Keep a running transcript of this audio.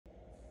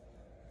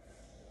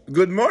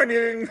Good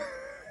morning.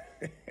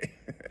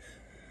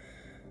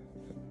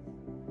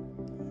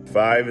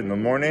 5 in the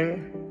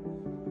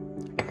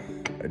morning.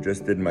 I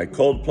just did my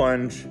cold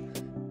plunge,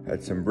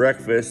 had some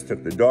breakfast,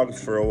 took the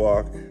dogs for a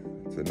walk.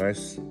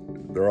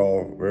 They're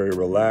all very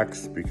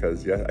relaxed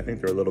because I think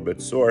they're a little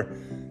bit sore.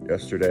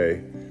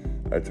 Yesterday,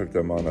 I took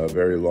them on a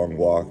very long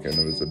walk and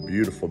it was a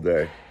beautiful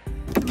day.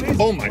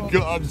 Oh my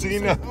God,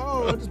 Zena.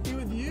 Oh, I'll just be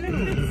with you.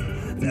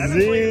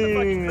 Zena.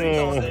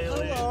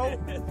 Hello.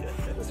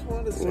 Just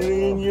wanted to say What are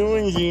you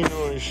doing, Zena?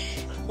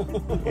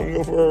 Wanna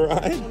go for a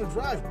ride? I want to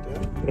drive,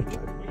 Dad. What are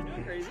you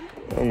doing, crazy?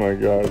 Oh my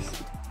gosh.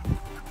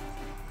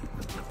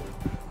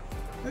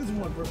 This is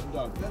one person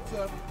dog. That's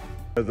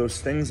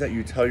Those things that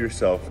you tell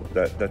yourself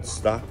that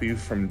stop you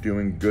from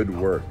doing good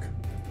work,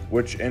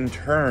 which in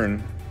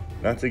turn,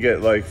 not to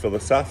get like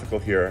philosophical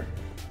here,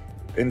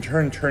 in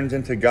turn turns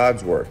into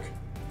God's work.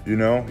 You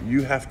know,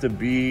 you have to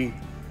be,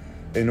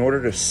 in order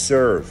to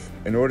serve,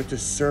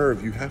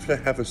 you have to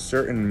have a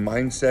certain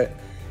mindset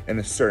and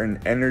a certain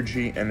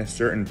energy and a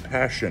certain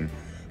passion.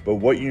 But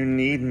what you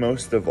need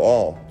most of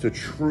all to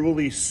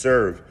truly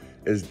serve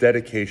is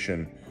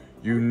dedication.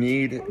 You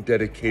need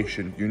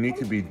dedication. You need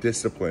to be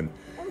disciplined.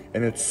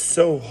 And it's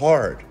so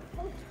hard.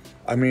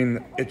 I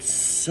mean, it's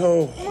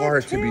so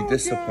hard to be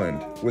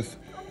disciplined with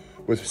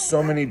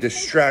so many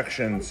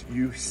distractions.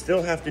 You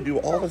still have to do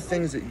all the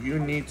things that you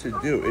need to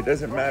do. It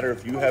doesn't matter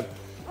if you have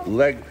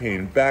leg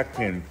pain, back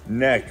pain,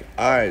 neck,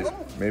 eyes,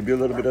 maybe a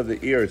little bit of the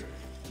ears.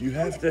 You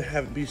have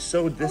to be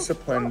so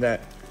disciplined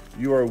that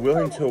you are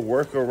willing to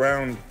work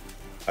around.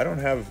 I don't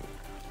have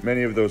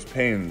many of those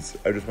pains.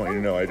 I just want you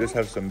to know, I just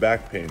have some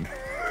back pain.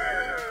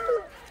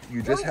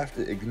 You just have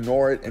to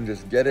ignore it and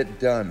just get it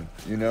done.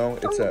 You know,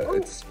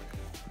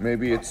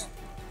 maybe it's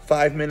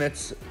 5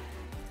 minutes,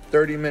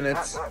 30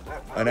 minutes,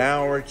 an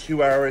hour,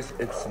 2 hours.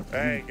 At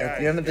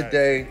the end of the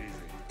day,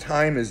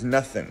 time is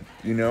nothing,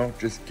 you know?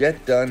 Just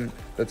get done.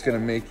 That's gonna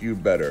make you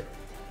better.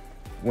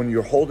 When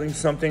you're holding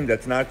something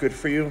that's not good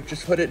for you,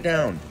 just put it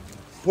down.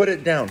 Put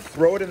it down,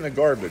 throw it in the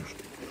garbage.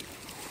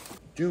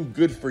 Do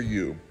good for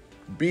you.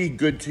 Be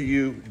good to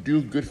you,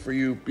 do good for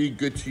you, be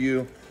good to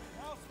you.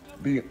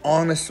 Be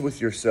honest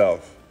with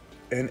yourself.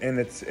 And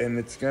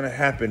it's gonna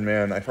happen,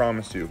 man, I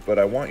promise you. But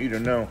I want you to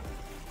know,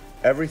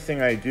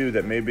 everything I do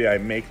that maybe I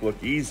make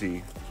look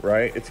easy,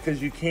 right? It's because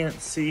you can't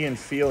see and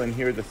feel and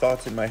hear the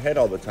thoughts in my head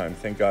all the time.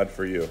 Thank God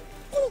for you.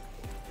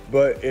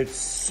 But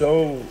it's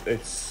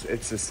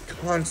this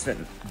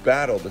constant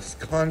battle, this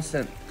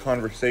constant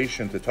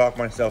conversation to talk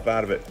myself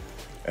out of it,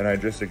 and I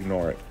just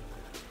ignore it,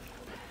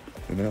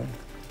 you know?